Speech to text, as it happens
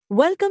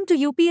Welcome to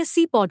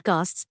UPSC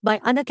Podcasts by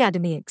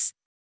Unacademy.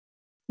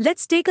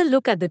 Let's take a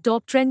look at the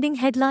top trending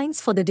headlines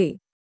for the day.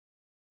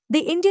 The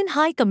Indian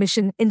High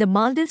Commission in the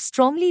Maldives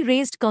strongly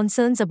raised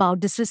concerns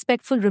about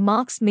disrespectful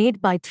remarks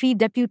made by three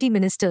deputy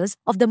ministers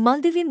of the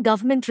Maldivian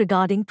government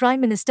regarding Prime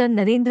Minister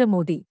Narendra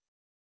Modi.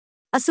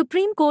 A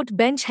Supreme Court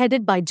bench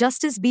headed by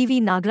Justice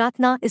B.V.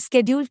 Nagaratna is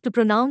scheduled to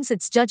pronounce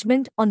its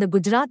judgment on the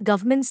Gujarat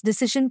government's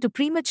decision to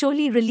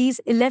prematurely release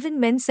 11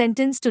 men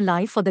sentenced to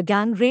life for the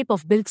gang rape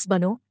of Bilkis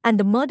Bano and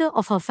the murder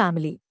of her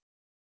family.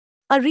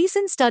 A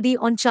recent study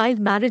on child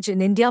marriage in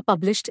India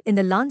published in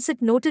The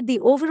Lancet noted the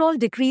overall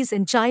decrease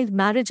in child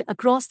marriage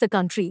across the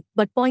country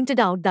but pointed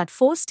out that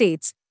four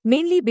states,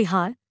 mainly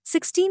Bihar,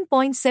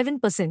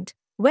 16.7%,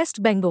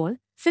 West Bengal,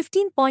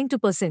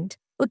 15.2%,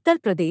 Uttar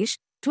Pradesh,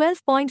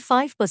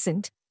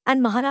 12.5%,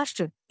 and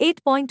Maharashtra,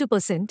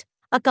 8.2%,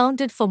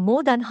 accounted for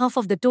more than half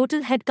of the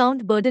total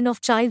headcount burden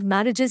of child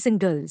marriages in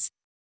girls.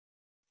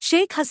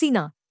 Sheikh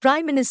Hasina,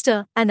 Prime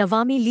Minister and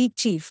Awami League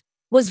chief,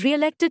 was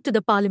re-elected to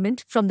the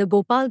parliament from the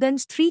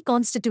Gopalganj 3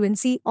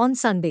 constituency on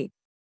Sunday.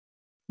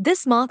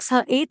 This marks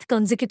her eighth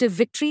consecutive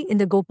victory in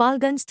the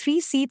Gopalganj 3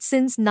 seat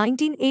since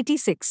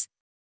 1986.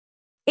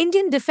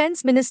 Indian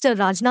Defence Minister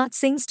Rajnath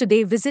Singh's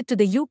today visit to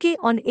the UK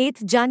on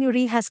 8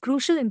 January has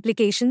crucial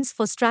implications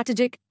for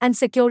strategic and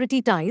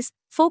security ties,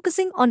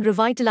 focusing on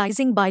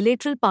revitalizing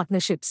bilateral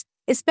partnerships,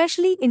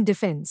 especially in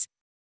defence.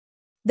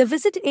 The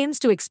visit aims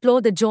to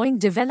explore the joint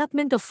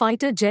development of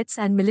fighter jets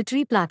and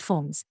military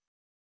platforms.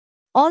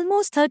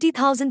 Almost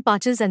 30,000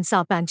 Pachas and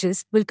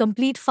Sarpanches will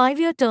complete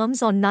 5-year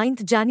terms on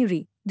 9th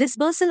January.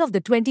 Disbursal of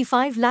the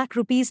 25 lakh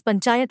rupees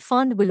Panchayat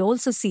Fund will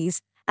also cease,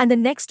 and the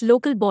next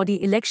local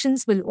body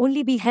elections will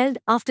only be held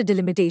after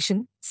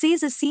delimitation,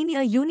 says a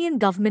senior union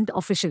government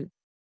official.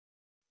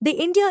 The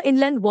India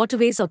Inland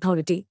Waterways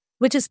Authority,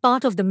 which is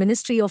part of the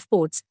Ministry of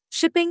Ports,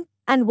 Shipping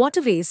and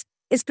Waterways,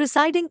 is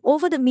presiding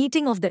over the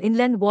meeting of the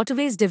Inland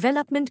Waterways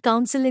Development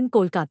Council in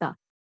Kolkata.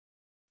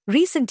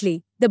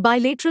 Recently, the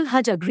bilateral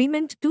Hajj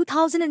Agreement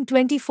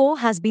 2024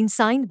 has been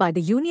signed by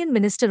the Union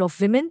Minister of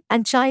Women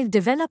and Child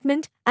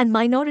Development and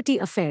Minority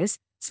Affairs,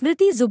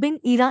 Smriti Zubin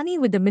Irani,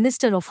 with the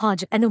Minister of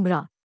Hajj and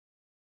Umrah.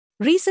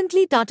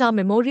 Recently, Tata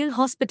Memorial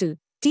Hospital,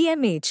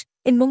 TMH,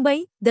 in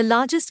Mumbai, the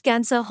largest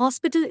cancer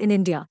hospital in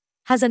India,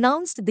 has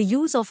announced the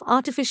use of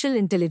artificial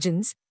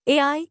intelligence,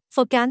 AI,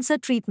 for cancer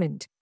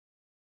treatment.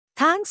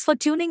 Thanks for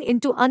tuning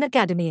into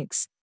Unacademy.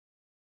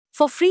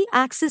 For free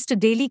access to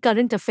daily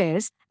current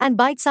affairs and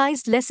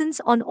bite-sized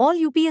lessons on all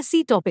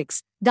UPSC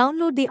topics,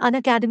 download the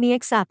Unacademy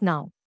app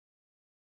now.